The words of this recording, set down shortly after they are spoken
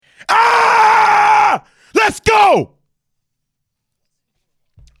Let's go!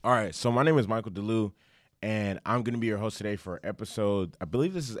 All right, so my name is Michael DeLu, and I'm going to be your host today for I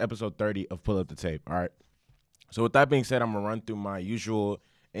believe this is episode 30 of Pull Up the Tape, all right? So with that being said, I'm going to run through my usual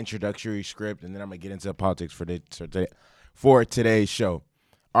introductory script, and then I'm going to get into politics for today's show.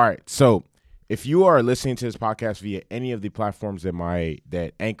 All right, so if you are listening to this podcast via any of the platforms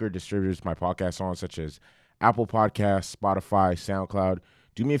that Anchor distributes my podcast on, such as Apple Podcasts, Spotify, SoundCloud,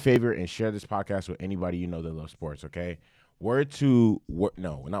 do me a favor and share this podcast with anybody you know that loves sports, okay? Mouth to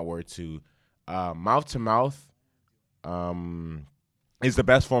mouth is the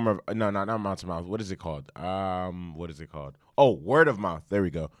best form of not mouth to mouth. What is it called? Oh, word of mouth. There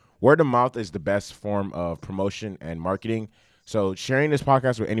we go. Word of mouth is the best form of promotion and marketing. So sharing this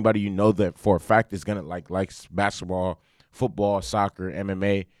podcast with anybody you know that for a fact is gonna likes basketball, football, soccer,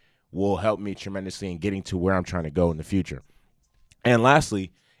 MMA will help me tremendously in getting to where I'm trying to go in the future. And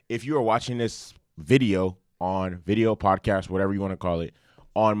lastly, if you are watching this video podcast, whatever you want to call it,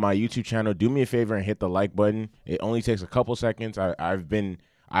 on my YouTube channel, do me a favor and hit the like button. It only takes a couple seconds. I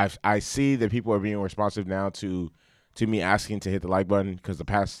see that people are being responsive now to me asking to hit the like button, because the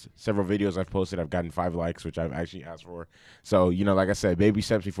past several videos I've posted, I've gotten 5 likes, which I've actually asked for. So, like I said, baby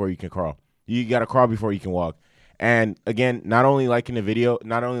steps before you can crawl. You got to crawl before you can walk. And again, not only liking the video,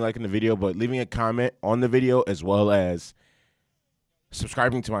 but leaving a comment on the video, as well as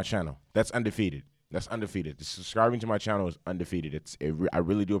subscribing to my channel. That's undefeated. Subscribing to my channel is undefeated. I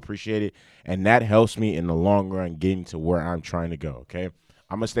really do appreciate it, and that helps me in the long run getting to where I'm trying to go. Okay,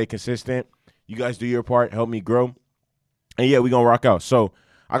 I'm gonna stay consistent. You guys do your part, help me grow, and yeah, we gonna rock out. So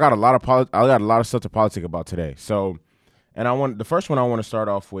I got a lot of stuff to politic about today. So, and the first one I want to start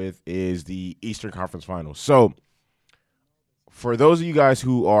off with is the Eastern Conference Finals. So, for those of you guys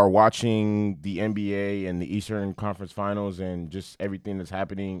who are watching the NBA and the Eastern Conference Finals and just everything that's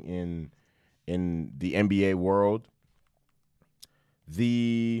happening in the NBA world,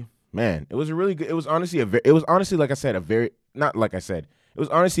 it was a really good. It was honestly a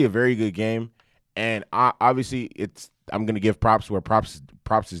very good game, and I'm gonna give props where props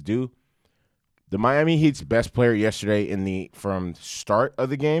is due. The Miami Heat's best player yesterday from start of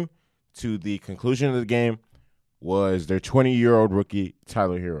the game to the conclusion of the game was their 20-year-old rookie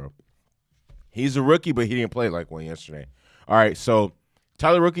Tyler Hero. He's a rookie, but he didn't play like one yesterday. All right, so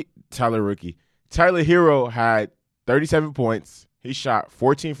Tyler Hero had 37 points. He shot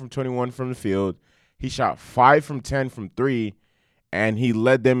 14 from 21 from the field. He shot 5 from 10 from 3, and he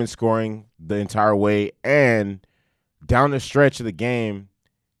led them in scoring the entire way. And down the stretch of the game,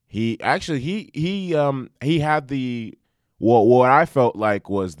 he had what I felt like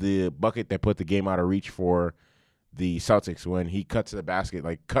was the bucket that put the game out of reach for the Celtics, when he cut to the basket,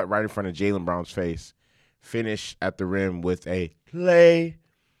 cut right in front of Jaylen Brown's face, finished at the rim with a play.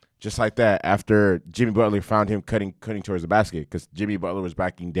 Just like that, after Jimmy Butler found him cutting towards the basket, because Jimmy Butler was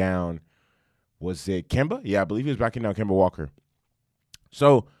backing down. Was it Kemba? Yeah, I believe he was backing down Kemba Walker.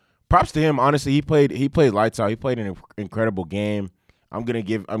 So props to him. Honestly, he played lights out. He played an incredible game. I'm gonna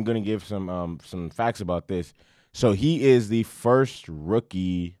give some facts about this. So he is the first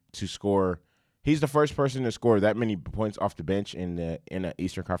rookie to score. He's the first person to score that many points off the bench in the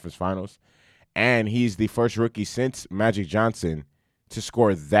Eastern Conference Finals, and he's the first rookie since Magic Johnson to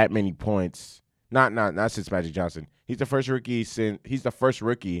score that many points. Not since Magic Johnson. He's the first rookie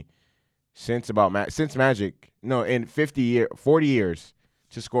since Magic. No, in 40 years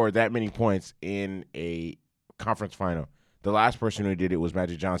to score that many points in a conference final. The last person who did it was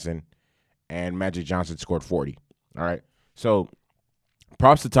Magic Johnson, and Magic Johnson scored 40. All right. So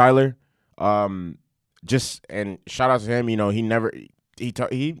props to Tyler. And shout out to him.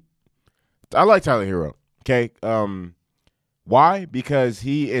 I like Tyler Hero. Okay. Why? Because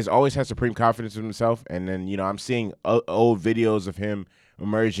he always has supreme confidence in himself, and then I'm seeing old videos of him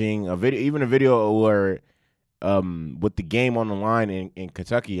emerging. Even a video where, with the game on the line in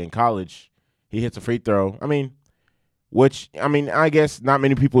Kentucky in college, he hits a free throw. I guess not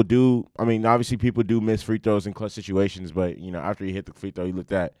many people do. Obviously people do miss free throws in clutch situations, but after he hit the free throw, he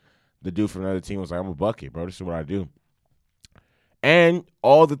looked at the dude from another team, was like, "I'm a bucket, bro. This is what I do." And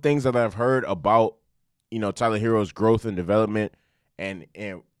all the things that I've heard about Tyler Hero's growth and development and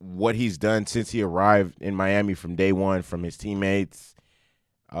what he's done since he arrived in Miami from day one, from his teammates.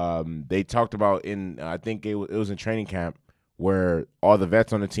 They talked about I think it was in training camp, where all the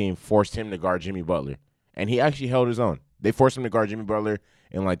vets on the team forced him to guard Jimmy Butler, and he actually held his own. They forced him to guard Jimmy Butler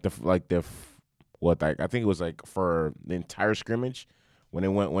in I think it was for the entire scrimmage when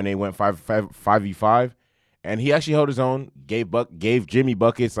they went 5v5, and he actually held his own, gave Jimmy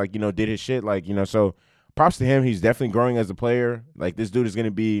buckets, did his shit, so props to him. He's definitely growing as a player. This dude is going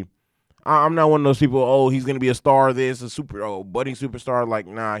to be, I'm not one of those people. Oh, he's gonna be a star. This a budding superstar. Like,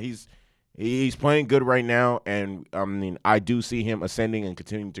 nah, he's playing good right now, and I mean, I do see him ascending and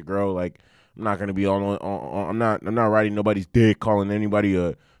continuing to grow. Like, I'm not gonna be I'm not riding nobody's dick, calling anybody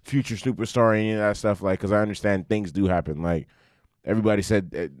a future superstar or any of that stuff. Like, because I understand things do happen. Like everybody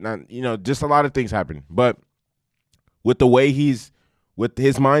said, not just a lot of things happen. But with the way with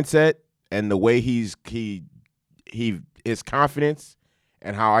his mindset and the way he his confidence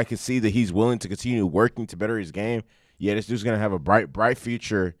and how I can see that he's willing to continue working to better his game. Yeah, this dude's gonna have a bright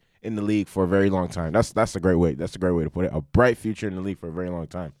future in the league for a very long time. That's a great way. That's a great way to put it. A bright future in the league for a very long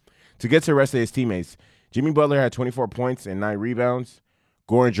time. To get to the rest of his teammates, Jimmy Butler had 24 points and 9 rebounds.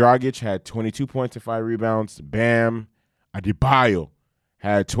 Goran Dragic had 22 points and 5 rebounds. Bam Adebayo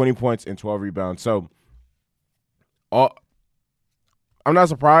had 20 points and 12 rebounds. So, I'm not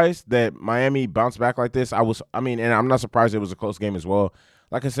surprised that Miami bounced back like this. And I'm not surprised it was a close game as well.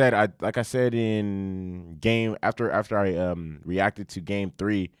 Like I said in game after I reacted to game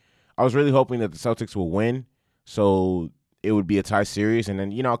 3, I was really hoping that the Celtics will win, so it would be a tie series. And then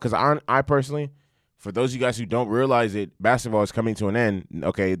because I personally, for those of you guys who don't realize it, basketball is coming to an end.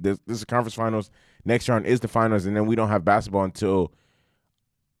 Okay, this is conference finals. Next round is the finals, and then we don't have basketball until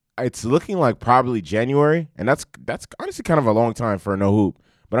it's looking like probably January, and that's honestly kind of a long time for a no hoop.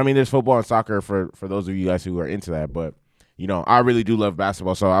 But I mean, there's football and soccer for those of you guys who are into that. But I really do love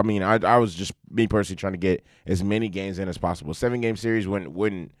basketball. So I mean, I was just me personally trying to get as many games in as possible. 7-game series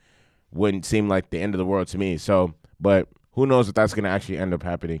wouldn't seem like the end of the world to me. So, but who knows if that's going to actually end up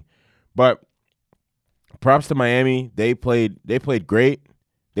happening? But props to Miami. They played great.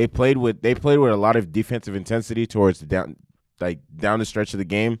 They played with a lot of defensive intensity towards the down the stretch of the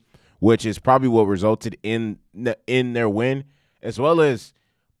game, which is probably what resulted in their win, as well as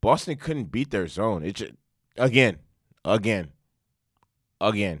Boston couldn't beat their zone. It just, again,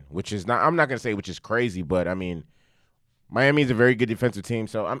 which is not, I'm not gonna say which is crazy, but I mean, Miami's a very good defensive team.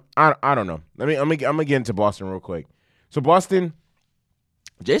 So I don't know. I'm gonna get into Boston real quick. So Boston,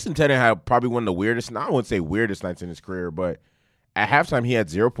 Jason Tatum had probably one of the weirdest, I wouldn't say weirdest nights in his career, but at halftime he had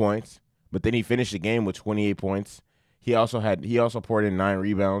 0 points, but then he finished the game with 28 points. He also poured in 9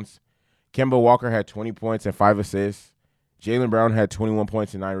 rebounds. Kemba Walker had 20 points and 5 assists. Jaylen Brown had 21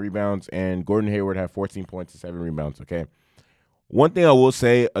 points and 9 rebounds, and Gordon Hayward had 14 points and 7 rebounds. Okay, one thing I will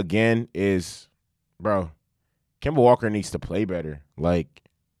say again is, bro, Kemba Walker needs to play better. Like,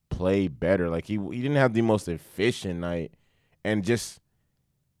 play better. Like he didn't have the most efficient night, and just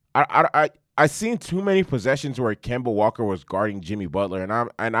I seen too many possessions where Kemba Walker was guarding Jimmy Butler, and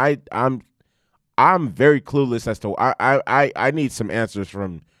I'm very clueless as to I need some answers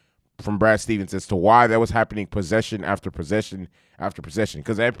from Brad Stevens as to why that was happening possession after possession after possession,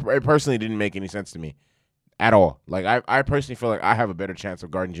 because it personally didn't make any sense to me at all. Like I personally feel like I have a better chance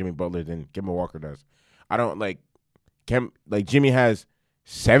of guarding Jimmy Butler than Kemba Walker does. I don't like Jimmy has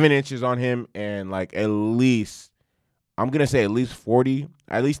 7 inches on him, and like at least 30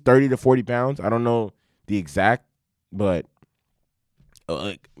 to 40 pounds. I don't know the exact, but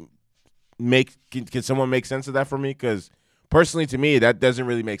can someone make sense of that for me? Because personally, to me, that doesn't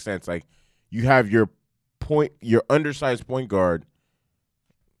really make sense. Like, you have your undersized point guard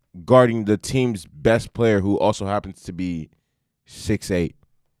guarding the team's best player, who also happens to be 6'8".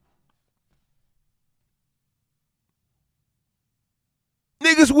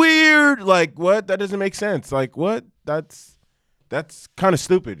 Niggas weird. Like, what? That doesn't make sense. Like, what? That's kind of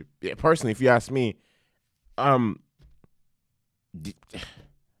stupid. Yeah, personally, if you ask me, I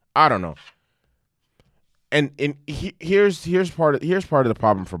don't know. And here's part of the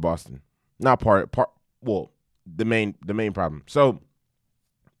problem for Boston. Not the main problem. So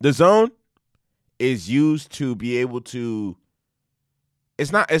the zone is used to be able to.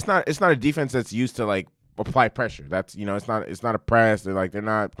 It's not a defense that's used to like apply pressure. That's it's not a press. They're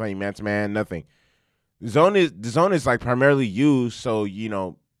not playing man to man. Nothing. The zone is like primarily used so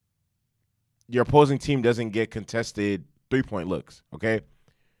your opposing team doesn't get contested 3-point looks. Okay.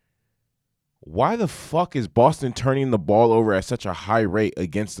 Why the fuck is Boston turning the ball over at such a high rate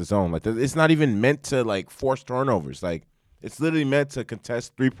against the zone? Like, it's not even meant to like force turnovers. Like, it's literally meant to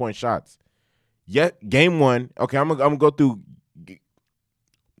contest 3-point shots. Yet game 1, okay, I'm gonna go through.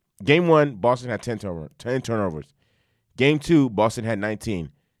 Game 1, Boston had 10 turnovers. Game 2, Boston had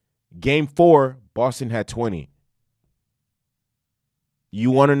 19. Game 4, Boston had 20.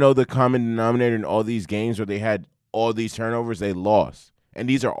 You want to know the common denominator in all these games where they had all these turnovers? They lost. And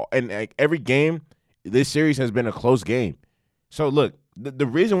like every game, this series has been a close game. So look, the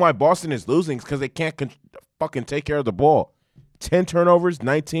reason why Boston is losing is because they can't fucking take care of the ball. 10 turnovers,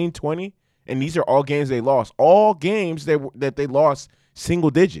 19, 20, and these are all games they lost. All games that they lost single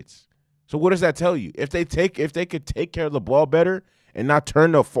digits. So what does that tell you? If they could take care of the ball better and not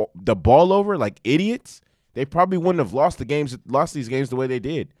turn the ball over like idiots, they probably wouldn't have lost these games the way they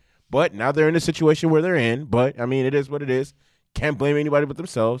did. But now they're in a situation where they're in. But I mean, it is what it is. Can't blame anybody but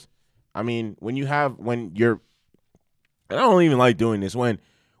themselves. I mean, when you're, and I don't even like doing this when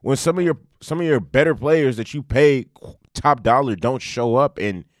some of your better players that you pay top dollar don't show up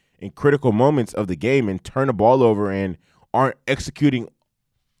in critical moments of the game and turn the ball over and aren't executing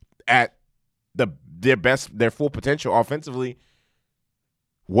at their full potential offensively.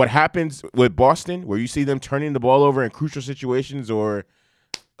 What happens with Boston, where you see them turning the ball over in crucial situations, or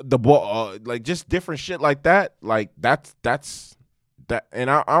the ball, like just different shit like that. Like that's that.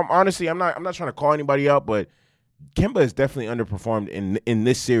 And I'm honestly, I'm not trying to call anybody out, but Kemba has definitely underperformed in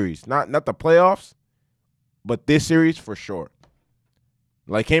this series. Not the playoffs, but this series for sure.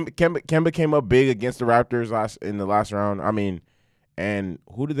 Like Kemba came up big against the Raptors in the last round. I mean, and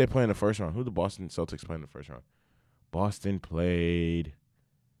who did they play in the first round? Who did the Boston Celtics play in the first round? Boston played.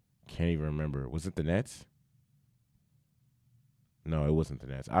 Can't even remember. Was it the Nets? No, it wasn't the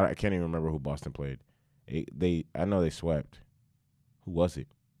Nets. I can't even remember who Boston played. I know they swept. Who was it?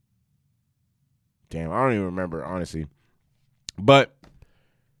 Damn, I don't even remember, honestly. But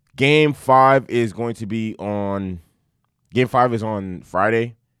Game 5 is going to be on. Game 5 is on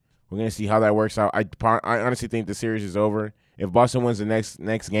Friday. We're gonna see how that works out. I honestly think the series is over. If Boston wins the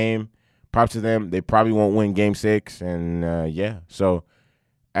next game, props to them. They probably won't win Game 6, and yeah. So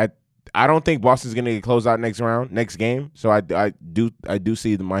I don't think Boston's gonna get closed out next game. So I do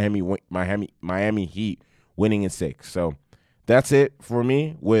see the Miami Heat winning in 6. So that's it for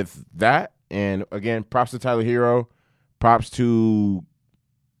me with that. And again, props to Tyler Hero. Props to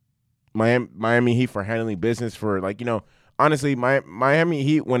Miami Heat for handling business for honestly, Miami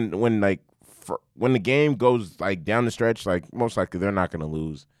Heat when the game goes like down the stretch, like most likely they're not gonna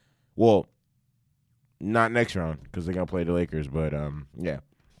lose. Well, not next round because they're gonna play the Lakers. But yeah.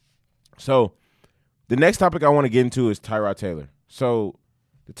 So the next topic I want to get into is Tyrod Taylor. So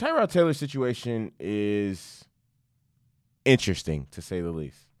the Tyrod Taylor situation is interesting to say the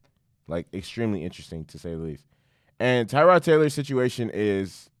least, like extremely interesting to say the least. And Tyrod Taylor's situation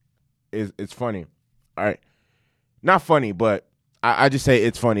is it's funny. All right. Not funny, but I just say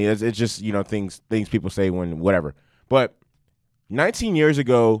it's funny. It's just, things people say when whatever. But 19 years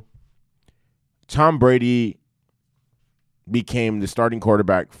ago, Tom Brady became the starting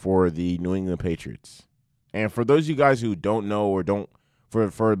quarterback for the New England Patriots. And for those of you guys who don't know or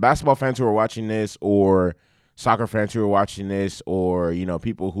for basketball fans who are watching this, or soccer fans who are watching this, or,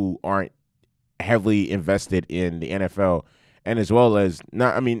 people who aren't heavily invested in the NFL, and as well as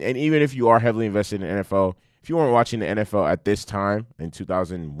and even if you are heavily invested in the NFL, if you weren't watching the NFL at this time in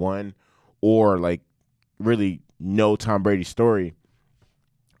 2001 or like really know Tom Brady's story,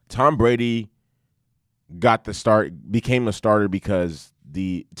 Tom Brady became a starter because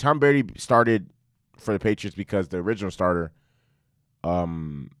Tom Brady started for the Patriots because the original starter,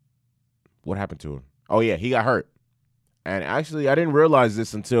 what happened to him? Oh yeah, he got hurt. And actually, I didn't realize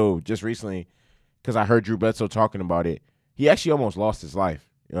this until just recently because I heard Drew Bledsoe talking about it. He actually almost lost his life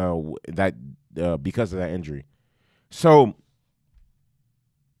because of that injury. So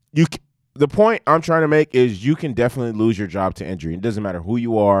the point I'm trying to make is you can definitely lose your job to injury. It doesn't matter who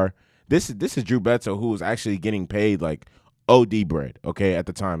you are. This is Drew Bledsoe, who was actually getting paid like OD bread, okay, at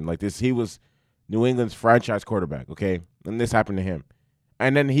the time. Like this, he was New England's franchise quarterback, okay? And this happened to him.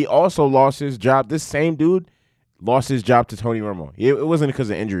 And then he also lost his job. This same dude lost his job to Tony Romo. It wasn't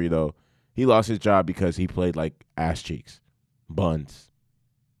because of injury, though. He lost his job because he played like ass cheeks. Buns.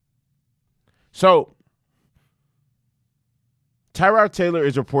 So, Tyrod Taylor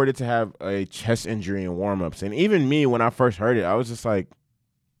is reported to have a chest injury in warmups. And even me, when I first heard it, I was just like,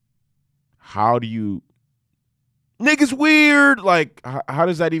 how do you... Nigga's weird. Like, how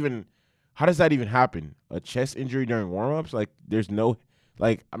does that even happen? A chest injury during warmups? Like, there's no...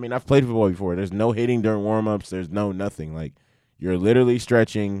 Like, I mean, I've played football before. There's no hitting during warmups. There's no nothing. Like, you're literally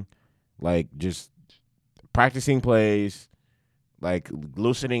stretching, like, just practicing plays, like,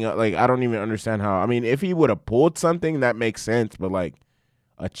 loosening up. Like, I don't even understand how. I mean, if he would have pulled something, that makes sense. But, like,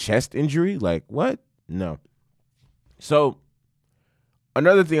 a chest injury? Like, what? No. So,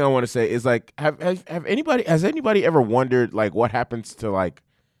 another thing I want to say is, like, has anybody ever wondered, like, what happens to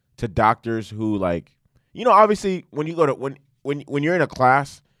doctors who, like, obviously, when you go to, when you're in a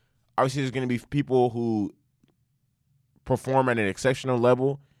class, obviously there's going to be people who perform at an exceptional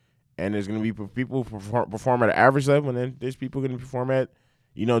level, and there's going to be people who perform at an average level, and then there's people going to perform at,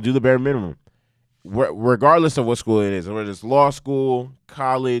 do the bare minimum. Regardless of what school it is, whether it's law school,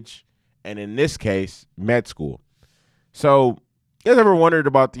 college, and in this case, med school. So You guys ever wondered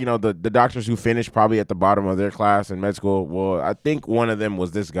about the doctors who finished probably at the bottom of their class in med school? Well, I think one of them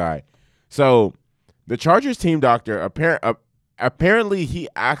was this guy. So the Chargers team doctor apparently he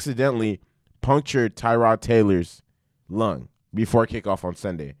accidentally punctured Tyrod Taylor's lung before kickoff on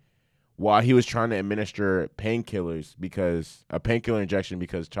Sunday while he was trying to administer painkillers because a painkiller injection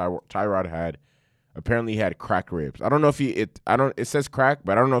because Tyrod had apparently he had cracked ribs. I don't know if it says crack,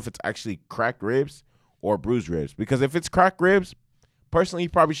 but I don't know if it's actually cracked ribs or bruised ribs because if it's cracked ribs, personally, he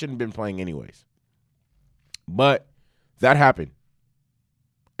probably shouldn't have been playing anyways. But that happened.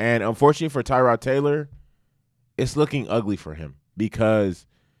 And unfortunately for Tyrod Taylor, it's looking ugly for him because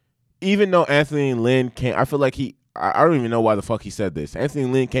even though Anthony Lynn came, I feel like I don't even know why the fuck he said this. Anthony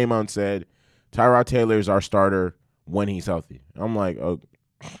Lynn came out and said, Tyrod Taylor is our starter when he's healthy. I'm like, oh,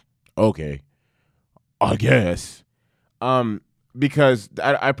 okay, I guess. Because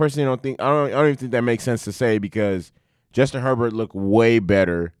I personally I don't even think that makes sense to say because Justin Herbert looked way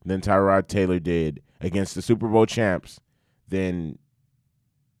better than Tyrod Taylor did against the Super Bowl champs than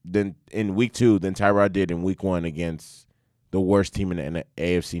in week 2 than Tyrod did in week 1 against the worst team in the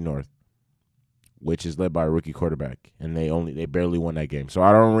AFC North, which is led by a rookie quarterback, and they barely won that game. So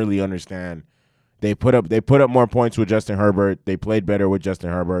I don't really understand. They put up more points with Justin Herbert. They played better with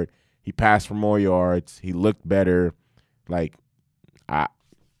Justin Herbert. He passed for more yards. He looked better. Like I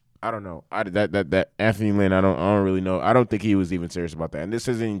don't know. That Anthony Lynn, I don't really know. I don't think he was even serious about that. And this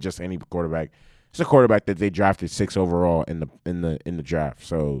isn't just any quarterback. It's a quarterback that they drafted 6 overall in the draft.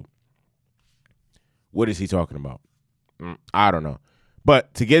 So what is he talking about? I don't know.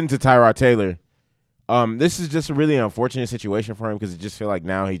 But to get into Tyrod Taylor, this is just a really unfortunate situation for him because I just feel like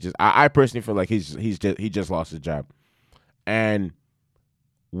now I personally feel like he just lost his job. And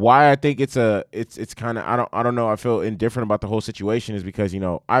why I think it's kind of I don't know, I feel indifferent about the whole situation is because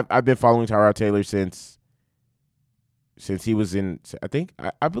I've been following Tyrod Taylor since he was in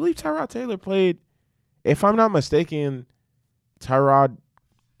I believe Tyrod Taylor played, if I'm not mistaken, Tyrod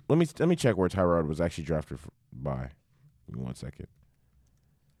let me check where Tyrod was actually drafted by. Give me 1 second.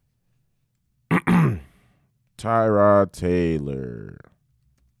 Tyrod Taylor.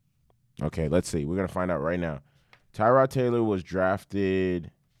 Okay, let's see. We're gonna find out right now. Tyrod Taylor was drafted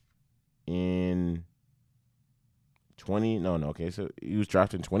in okay, so he was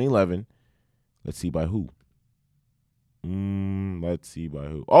drafted in 2011. Let's see by who. Let's see by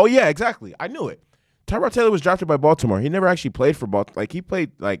who. Oh yeah, exactly. I knew it. Tyrod Taylor was drafted by Baltimore. He never actually played for Baltimore. Like he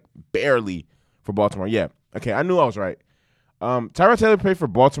played like barely for Baltimore. Yeah. Okay, I knew I was right. Tyrod Taylor played for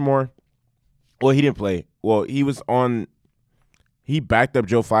Baltimore. Well, he didn't play. Well, he backed up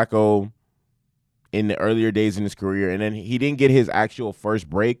Joe Flacco in the earlier days in his career, and then he didn't get his actual first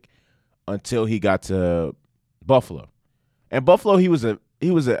break until he got to Buffalo. And Buffalo, he was a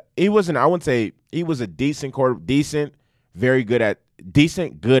decent, very good at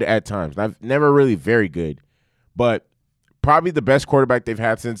times. Never really very good, but probably the best quarterback they've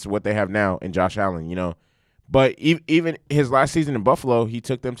had since what they have now in Josh Allen, But even his last season in Buffalo, he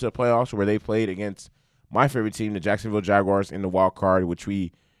took them to the playoffs where they played against my favorite team, the Jacksonville Jaguars, in the wild card, which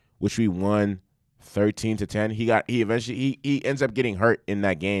we won 13-10. He ends up getting hurt in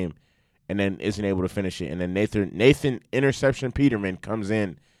that game, and then isn't able to finish it. And then Nathan Interception Peterman comes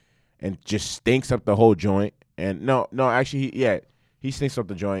in and just stinks up the whole joint. And actually, he stinks up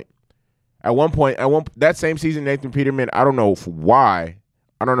the joint. At one point, that same season, Nathan Peterman, I don't know why.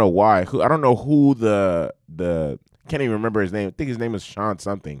 I don't know who the can't even remember his name. I think his name is Sean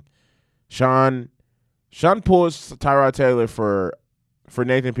something. Sean pulls Tyrod Taylor for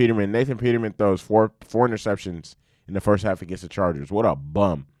Nathan Peterman. Nathan Peterman throws four interceptions in the first half against the Chargers. What a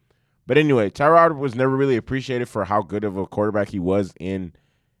bum. But anyway, Tyrod was never really appreciated for how good of a quarterback he was in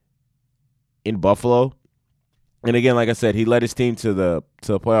Buffalo. And again, like I said, he led his team to the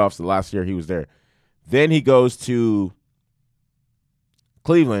playoffs the last year he was there. Then he goes to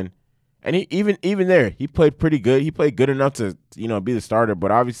Cleveland, and he even there he played pretty good. He played good enough to be the starter,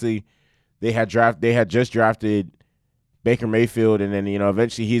 but obviously they had just drafted Baker Mayfield, and then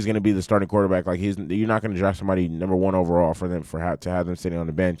eventually he's going to be the starting quarterback. Like you're not going to draft somebody number 1 overall to have them sitting on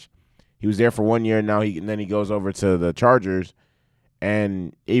the bench. He was there for 1 year. Now then he goes over to the Chargers,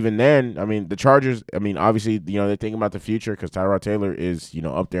 and even then, I mean the Chargers. I mean obviously they're thinking about the future because Tyrod Taylor is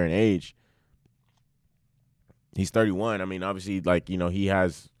up there in age. He's 31. I mean, obviously,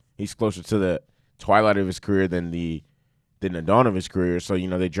 he's closer to the twilight of his career than the dawn of his career. So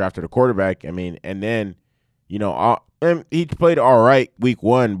they drafted a quarterback. I mean, and then and he played all right week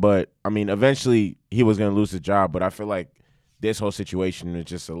 1, but I mean, eventually he was going to lose his job. But I feel like this whole situation is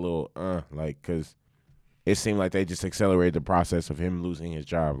just a little because it seemed like they just accelerated the process of him losing his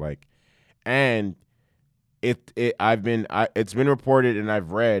job. And it's been reported and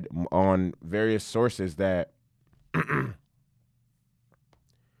I've read on various sources that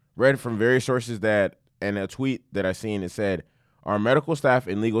read from various sources that, and a tweet that I seen, it said, our medical staff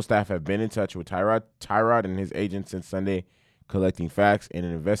and legal staff have been in touch with Tyrod and his agent since Sunday, collecting facts, and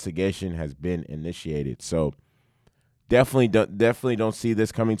an investigation has been initiated. So definitely don't see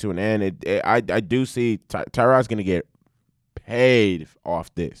this coming to an end. I do see Tyrod's going to get paid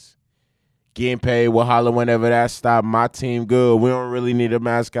off this. Getting paid, we'll holler whenever that stop. My team good. We don't really need a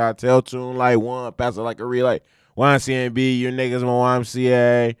mascot. Tell tune like one, pass it like a relay. YMCMB, your niggas on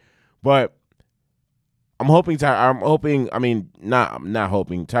YMCA. But I'm hoping. I mean, not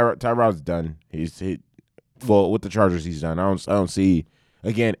hoping. Tyrod's done. Well, with the Chargers, he's done. I don't see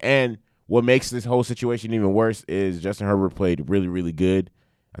again. And what makes this whole situation even worse is Justin Herbert played really, really good.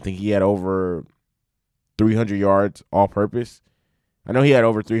 I think he had over 300 yards all purpose. I know he had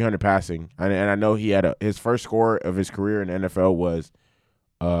over 300 passing, and I know he had his first score of his career in the NFL was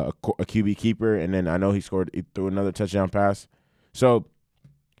a QB keeper, and then I know he threw another touchdown pass. So,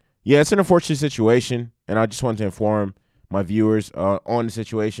 yeah, it's an unfortunate situation, and I just wanted to inform my viewers on the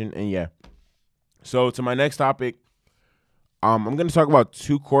situation. And yeah, so to my next topic, I'm going to talk about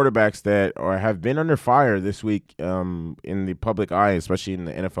two quarterbacks that have been under fire this week in the public eye, especially in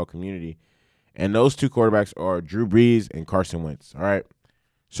the NFL community. And those two quarterbacks are Drew Brees and Carson Wentz. All right.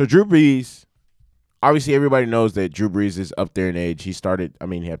 So Drew Brees, obviously everybody knows that Drew Brees is up there in age. He started, I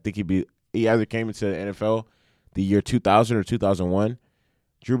think he either came into the NFL the year 2000 or 2001.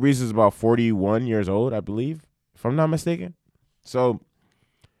 Drew Brees is about 41 years old, I believe, if I'm not mistaken. So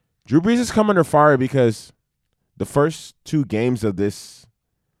Drew Brees has come under fire because the first two games of the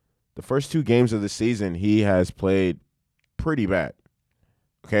season, he has played pretty bad.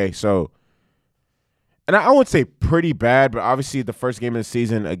 Okay, so, and I wouldn't say pretty bad, but obviously the first game of the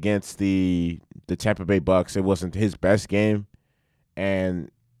season against the Tampa Bay Bucks, it wasn't his best game. And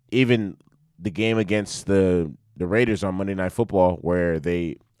even the game against the Raiders on Monday Night Football, where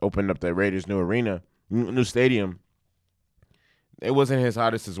they opened up the Raiders' new stadium, it wasn't his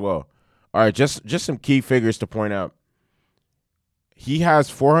hottest as well. All right, just some key figures to point out. He has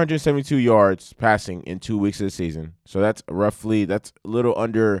 472 yards passing in 2 weeks of the season. So that's a little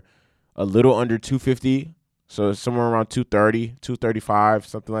under 250. So it's somewhere around 230, 235,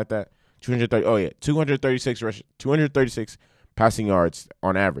 something like that. 236 passing yards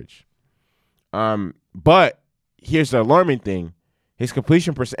on average. But here's the alarming thing. His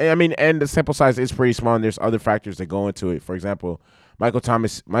completion percent, and the sample size is pretty small, and there's other factors that go into it. For example, Michael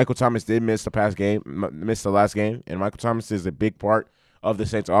Thomas did miss the last game, and Michael Thomas is a big part of the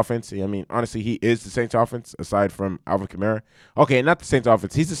Saints offense. Honestly, he is the Saints offense aside from Alvin Kamara. Okay, not the Saints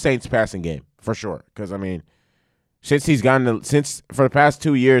offense. He's the Saints passing game for sure. Because since for the past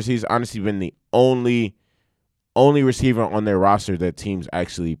 2 years, he's honestly been the only receiver on their roster that teams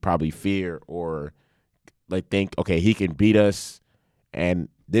actually probably fear or like think, okay, he can beat us, and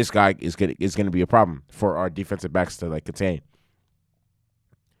this guy is gonna be a problem for our defensive backs to like contain.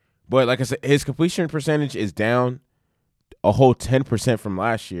 But like I said, his completion percentage is down a whole 10% from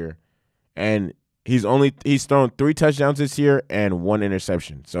last year, and he's thrown 3 touchdowns this year and 1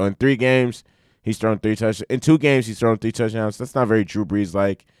 interception. So in 3 games, he's thrown 3 touchdowns. In 2 games, he's thrown 3 touchdowns. That's not very Drew Brees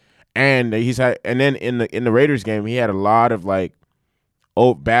like. And then in the Raiders game, he had a lot of like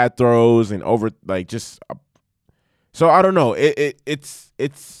bad throws and so I don't know. It's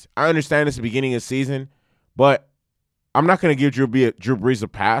I understand it's the beginning of the season, but I'm not going to give Drew Brees a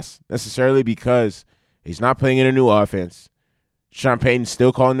pass necessarily because he's not playing in a new offense. Sean Payton's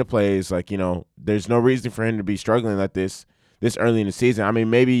still calling the plays. There's no reason for him to be struggling like this early in the season.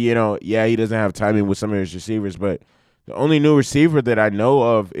 Maybe, he doesn't have timing with some of his receivers, but the only new receiver that I know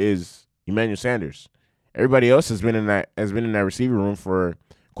of is Emmanuel Sanders. Everybody else has been in that receiver room for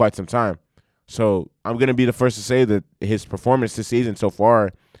quite some time. So I'm going to be the first to say that his performance this season so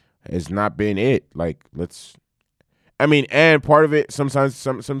far has not been it. And part of it, sometimes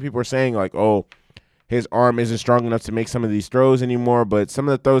some people are saying like, oh, his arm isn't strong enough to make some of these throws anymore. But some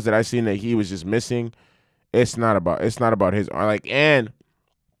of the throws that I seen that he was just missing, it's not about his arm. And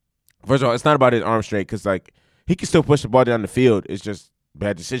first of all, it's not about his arm strength because he can still push the ball down the field. It's just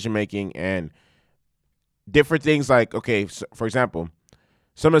bad decision making and different things. Okay, so for example,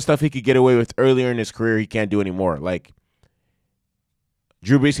 some of the stuff he could get away with earlier in his career, he can't do anymore.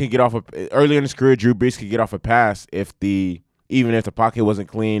 Drew Brees can get off earlier in his career. Drew Brees could get off a pass even if the pocket wasn't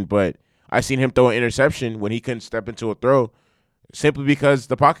clean. But I seen him throw an interception when he couldn't step into a throw simply because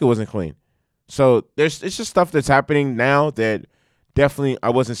the pocket wasn't clean. So it's just stuff that's happening now that definitely I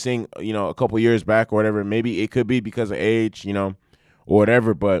wasn't seeing, a couple years back or whatever. Maybe it could be because of age, or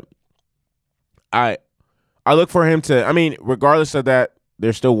whatever. But I look for him to. I mean, regardless of that,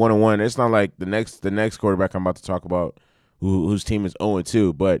 they're still 1-1. It's not like the next quarterback I'm about to talk about, whose team is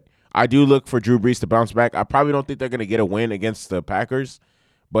 0-2. But I do look for Drew Brees to bounce back. I probably don't think they're going to get a win against the Packers,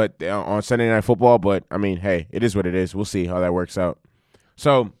 but on Sunday Night Football. But I mean, hey, it is what it is. We'll see how that works out.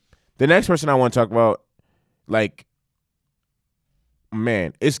 So the next person I want to talk about, like,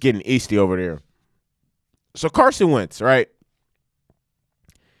 man, it's getting easty over there. So Carson Wentz, right?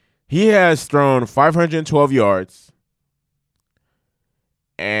 He has thrown 512 yards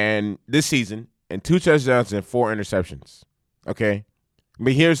and this season and 2 touchdowns and 4 interceptions. Okay?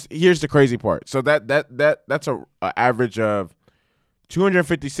 But here's the crazy part. So that's a average of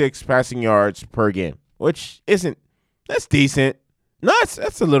 256 passing yards per game, which that's decent. No,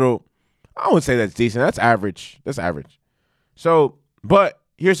 that's a little, I wouldn't say that's decent. That's average. That's average. So, but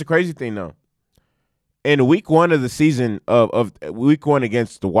here's the crazy thing though. In week 1 of the season of week 1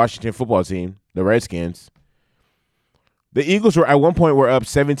 against the Washington football team, the Redskins, the Eagles were at one point were up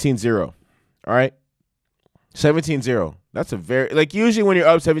 17-0. All right? 17-0. That's a very, like, usually when you're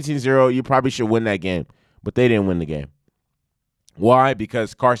up 17-0, you probably should win that game. But they didn't win the game. Why?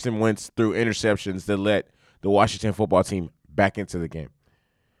 Because Carson Wentz threw interceptions that let the Washington football team back into the game.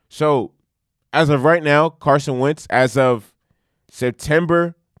 So, as of right now, Carson Wentz, as of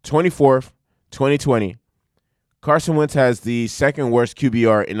September 24th, 2020, Carson Wentz has the second worst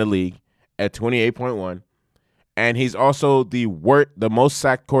QBR in the league at 28.1, and he's also the most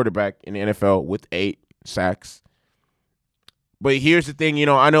sacked quarterback in the NFL with 8 sacks. But here's the thing,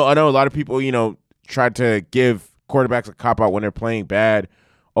 I know a lot of people, try to give quarterbacks a cop out when they're playing bad.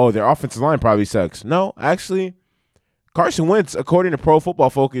 Oh, their offensive line probably sucks. No, actually, Carson Wentz, according to Pro Football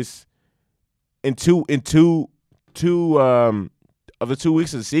Focus, in two of the 2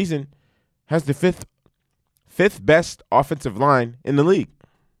 weeks of the season, has the fifth best offensive line in the league.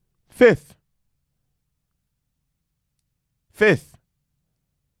 Fifth.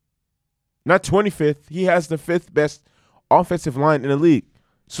 Not 25th. He has the 5th best offensive line in the league.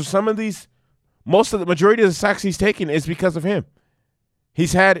 So the majority of the sacks he's taken is because of him.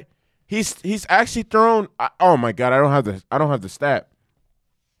 He's actually thrown, oh my God, I don't have the stat.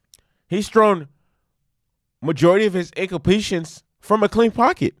 He's thrown majority of his incompletions from a clean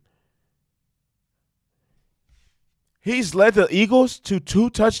pocket. He's led the Eagles to 2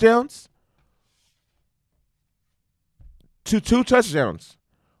 touchdowns.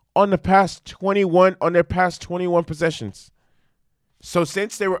 On their past 21 possessions. So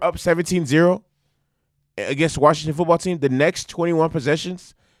since they were up 17-0 against the Washington football team, the next 21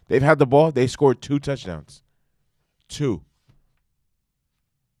 possessions they've had the ball, they scored 2 touchdowns. 2.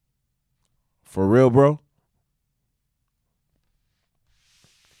 For real, bro.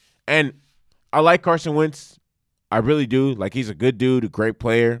 And I like Carson Wentz. I really do. Like, he's a good dude, a great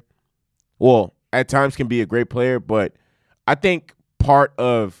player. Well, at times can be a great player, but I think part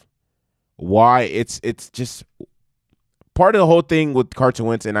of why it's just part of the whole thing with Carson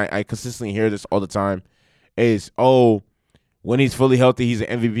Wentz, and I consistently hear this all the time, is, when he's fully healthy, he's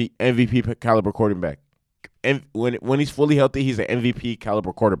an MVP caliber quarterback. And when he's fully healthy, he's an MVP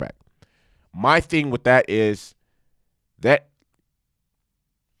caliber quarterback. My thing with that is that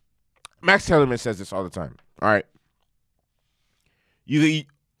Max Kellerman says this all the time. All right.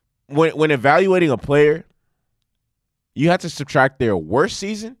 When evaluating a player, you have to subtract their worst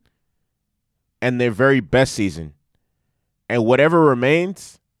season and their very best season. And whatever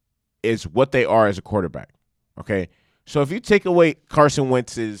remains is what they are as a quarterback. Okay? So if you take away Carson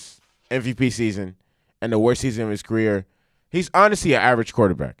Wentz's MVP season and the worst season of his career, he's honestly an average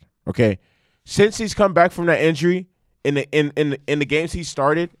quarterback. Okay? Since he's come back from that injury in the games he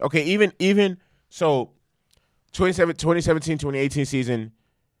started, okay, even so 2017, 2018 season,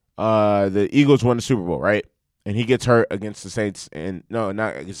 the Eagles won the Super Bowl, right? And he gets hurt against the Saints, and no,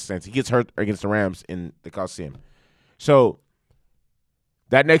 not against the Saints. He gets hurt against the Rams in the Coliseum. So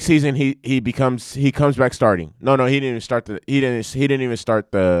that next season, he comes back starting. No, he didn't even start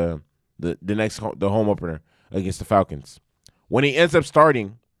the home opener against the Falcons. When he ends up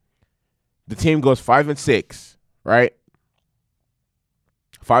starting, the team goes 5-6, right?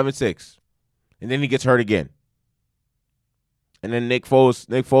 5-6, and then he gets hurt again. And then Nick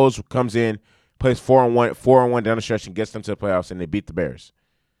Foles comes in, plays 4-1 down the stretch, and gets them to the playoffs, and they beat the Bears.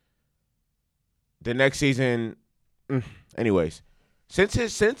 The next season, anyways, since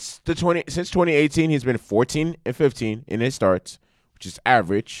 2018, he's been 14-15 in his starts, which is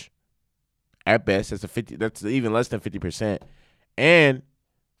average at best. That's even less than 50%, and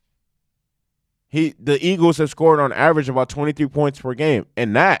the Eagles have scored on average about 23 points per game,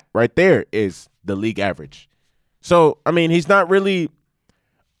 and that right there is the league average. So, I mean, he's not really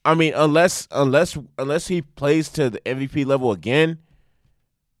I mean, unless he plays to the MVP level again,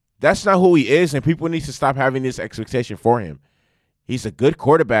 that's not who he is, and people need to stop having this expectation for him. He's a good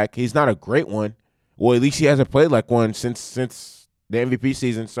quarterback. He's not a great one. Well, at least he hasn't played like one since the MVP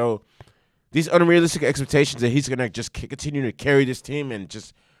season. So these unrealistic expectations that he's gonna just continue to carry this team and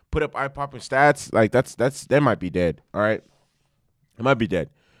just put up eye-popping stats, like that might be dead. All right, it might be dead.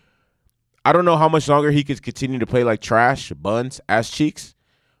 I don't know how much longer he could continue to play like trash, buns, ass cheeks,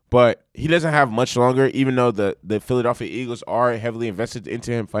 but he doesn't have much longer. Even though the Philadelphia Eagles are heavily invested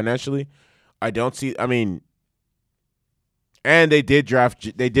into him financially, I don't see. I mean, and they did draft.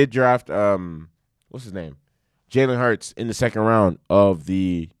 What's his name? Jalen Hurts in the second round of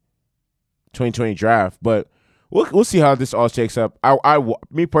the 2020 draft. But we'll see how this all shakes up.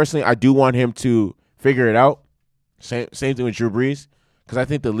 Me personally, I do want him to figure it out. Same thing with Drew Brees, because I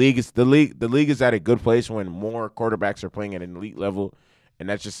think the league is at a good place when more quarterbacks are playing at an elite level, and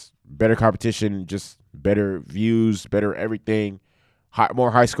that's just better competition, just better views, better everything,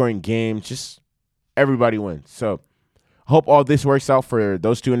 more high scoring games. Just everybody wins. So hope all this works out for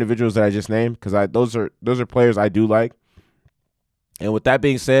those two individuals that I just named, because those are players I do like. And with that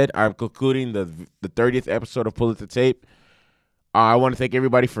being said, I'm concluding the 30th episode of Pull It the Tape. I want to thank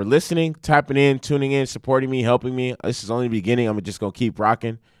everybody for listening, tapping in, tuning in, supporting me, helping me. This is only the beginning. I'm just going to keep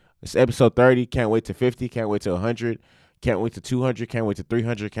rocking. It's episode 30. Can't wait to 50. Can't wait to 100. Can't wait to 200. Can't wait to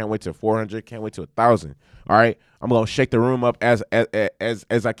 300. Can't wait to 400. Can't wait to 1,000. All right? I'm going to shake the room up as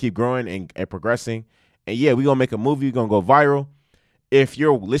I keep growing and progressing. And yeah, we're going to make a movie. We're going to go viral. If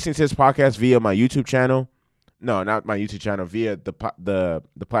you're listening to this podcast via my YouTube channel, no, not my YouTube channel, via the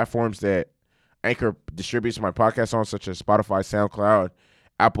platforms that Anchor distributes my podcast on, such as Spotify, SoundCloud,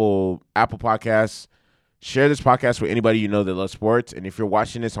 Apple Podcasts, share this podcast with anybody you know that loves sports. And if you're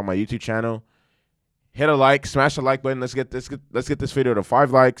watching this on my YouTube channel, hit a like, smash the like button. Let's get this video to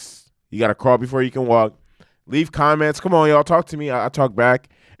 5 likes. You got to crawl before you can walk. Leave comments. Come on, y'all. Talk to me. I talk back.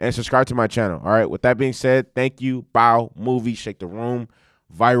 And subscribe to my channel. All right. With that being said, thank you. Bow. Movie. Shake the room.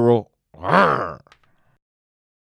 Viral. Arrgh.